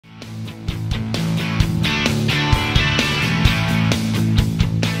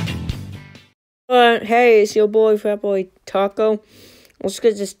Hey, it's your boy, Fat Boy Taco. Let's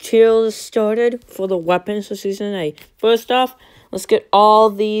get this chill started for the weapons for Season 8. First off, let's get all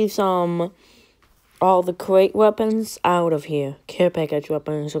the crate weapons out of here. Care package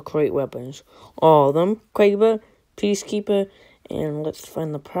weapons or crate weapons. All of them. Kraber, Peacekeeper, and let's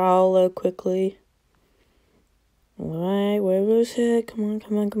find the Prowler quickly. Alright, where is it? Come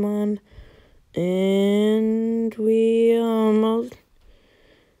on. And we almost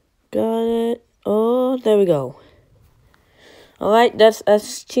got it. Oh, there we go. Alright, that's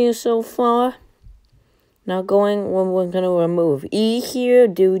S tier so far. Now we're going to remove E here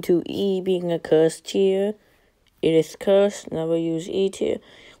due to E being a cursed tier. It is cursed, never use E tier.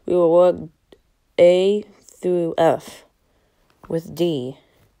 We will work A through F with D.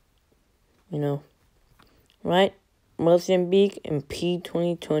 You know. Right? Mozambique and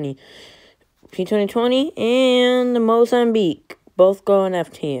P2020. P2020 and the Mozambique. Both go in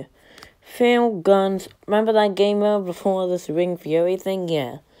F tier. Fail guns. Remember that game mode before this Ring Fury thing?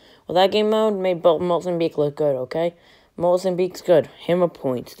 Yeah. Well, that game mode made both Mozambique look good, okay? Mozambique's good. Hammer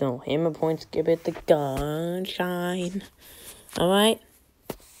points, though. Hammer points give it the gun shine. Alright?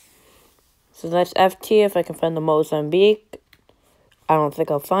 So that's F tier if I can find the Mozambique. I don't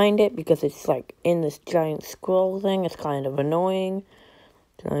think I'll find it because it's like in this giant scroll thing. It's kind of annoying.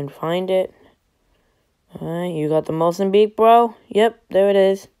 Trying to find it. Alright, you got the Mozambique, bro? Yep, there it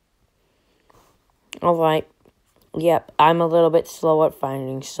is. Alright. Yep, I'm a little bit slow at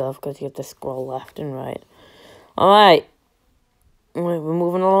finding stuff because you have to scroll left and right. Alright. We're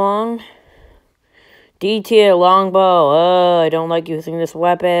moving along. D tier, longbow. I don't like using this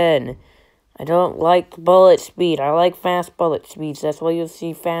weapon. I don't like bullet speed. I like fast bullet speeds. That's why you'll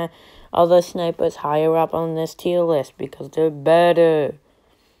see other snipers higher up on this tier list because they're better.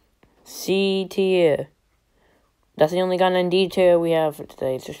 C tier. That's the only gun in D tier we have for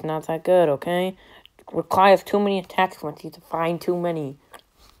today. It's just not that good, okay? Requires too many attacks once you have to find too many.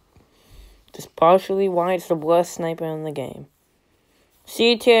 Just partially why it's the worst sniper in the game.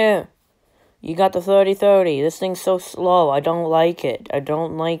 C tier. You got the 30-30. This thing's so slow. I don't like it.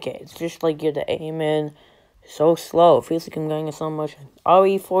 It's just like you're the aim in. So slow. It feels like I'm going in slow motion.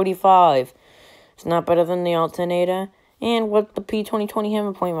 RE45. It's not better than the alternator. And with the P2020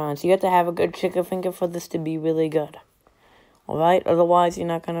 hammer point rounds. You have to have a good trigger finger for this to be really good. Alright? Otherwise, you're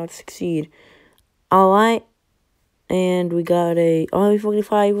not going to succeed. Alright, and we got a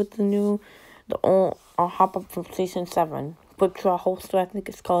RE45 with the hop up from Season 7. Quick draw holster, I think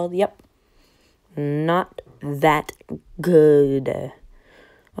it's called. Yep. Not that good.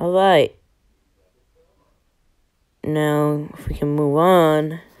 Alright. Now, if we can move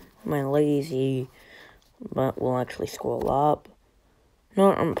on. I'm lazy, but we'll actually scroll up.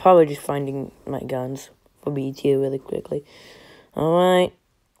 No, I'm probably just finding my guns for B tier really quickly. Alright,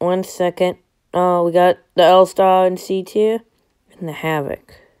 1 second. Oh, we got the L-Star in C tier, and the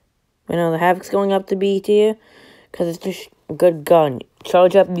Havoc. Right now, the Havoc's going up to B tier, because it's just a good gun.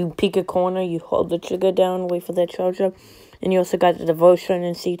 Charge up, you peek a corner, you hold the trigger down, wait for that charge up. And you also got the Devotion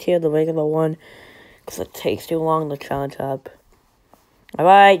in C tier, the regular one, because it takes too long to charge up.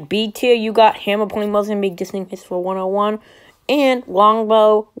 Alright, B tier, you got Hammer Point Mozambique, this thing hits for 101, and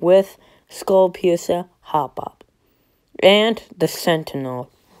Longbow with Skull Piercer Hop Up. And the Sentinel.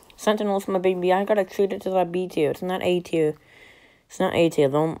 Sentinel's my baby. I gotta treat it to that B tier. It's not A tier. It's not A tier.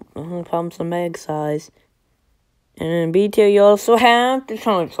 The only problem's the mag size. And in B tier, you also have the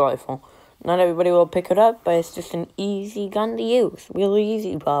Challenge Rifle. Not everybody will pick it up, but it's just an easy gun to use. Really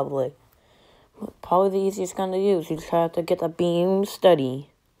easy, probably. Probably the easiest gun to use. You just have to get the beam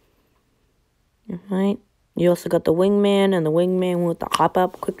steady. Alright. You also got the Wingman, and the Wingman with the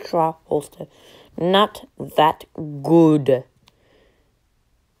hop-up quick draw holster. Not that good.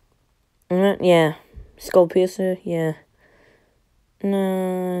 Yeah. Skull Piercer, yeah.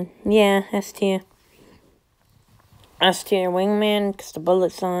 Yeah, S tier. S tier Wingman, because the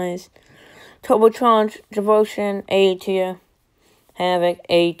bullet size. Turbocharge, Devotion, A tier. Havoc,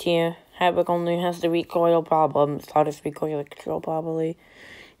 A tier. Havoc only has the recoil problem. It's hardest recoil control, probably.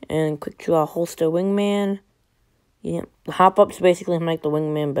 And quick draw holster Wingman. Yeah. The hop-ups basically make the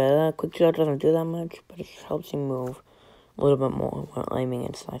Wingman better. Quick draw doesn't do that much, but it just helps you move a little bit more while aiming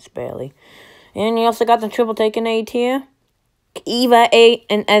inside, barely. And you also got the triple take in A tier. Eva A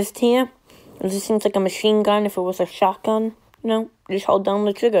and S tier. This seems like a machine gun if it was a shotgun. You know, just hold down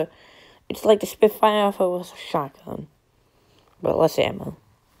the trigger. It's like the Spitfire if it was a shotgun. But less ammo.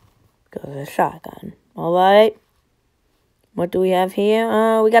 Because it's a shotgun. Alright. What do we have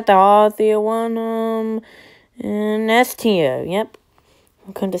here? We got the R tier one. And S tier. Yep.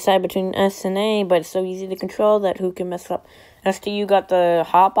 I couldn't decide between S and A, but it's so easy to control that who can mess up S tier, you got the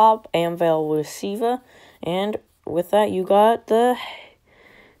Hop-Up, Anvil Receiver, and with that, you got the,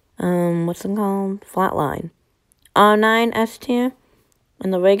 what's it called? Flatline. R9 S tier,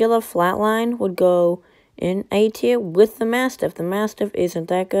 and the regular Flatline would go in A tier with the Mastiff. The Mastiff isn't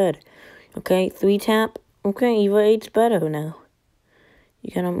that good. Okay, 3-tap. Okay, Eva 8's better now.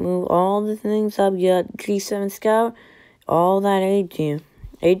 You gotta move all the things up. You got G7 Scout, all that A tier.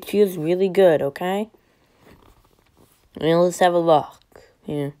 A tier is really good, okay? And let's have a look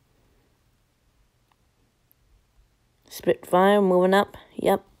here. Spitfire, moving up.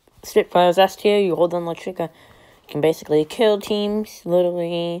 Yep. Spitfire's S tier. You hold on the trigger. You can basically kill teams.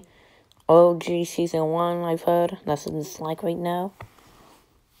 Literally, OG Season 1, I've heard. That's what it's like right now.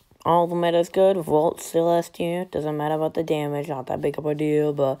 All the meta's good. Volt still S tier. Doesn't matter about the damage. Not that big of a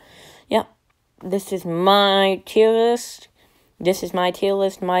deal, but yeah. This is my tier list. This is my tier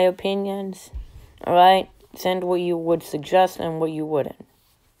list, my opinions. Alright? Send what you would suggest and what you wouldn't.